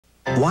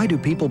Why do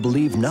people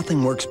believe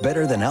nothing works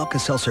better than Alka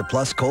Seltzer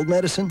Plus cold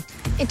medicine?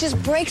 It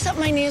just breaks up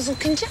my nasal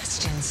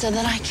congestion so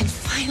that I can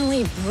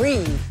finally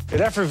breathe.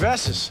 It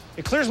effervesces.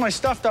 It clears my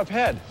stuffed up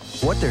head.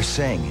 What they're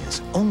saying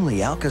is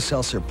only Alka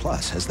Seltzer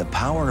Plus has the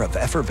power of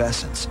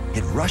effervescence.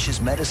 It rushes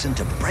medicine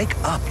to break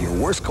up your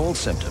worst cold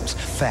symptoms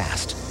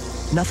fast.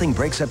 Nothing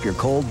breaks up your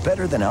cold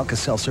better than Alka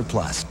Seltzer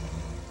Plus.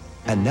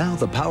 And now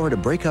the power to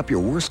break up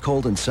your worst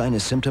cold and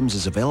sinus symptoms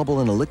is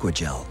available in a liquid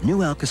gel.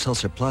 New Alka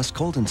Seltzer Plus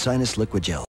Cold and Sinus Liquid Gel.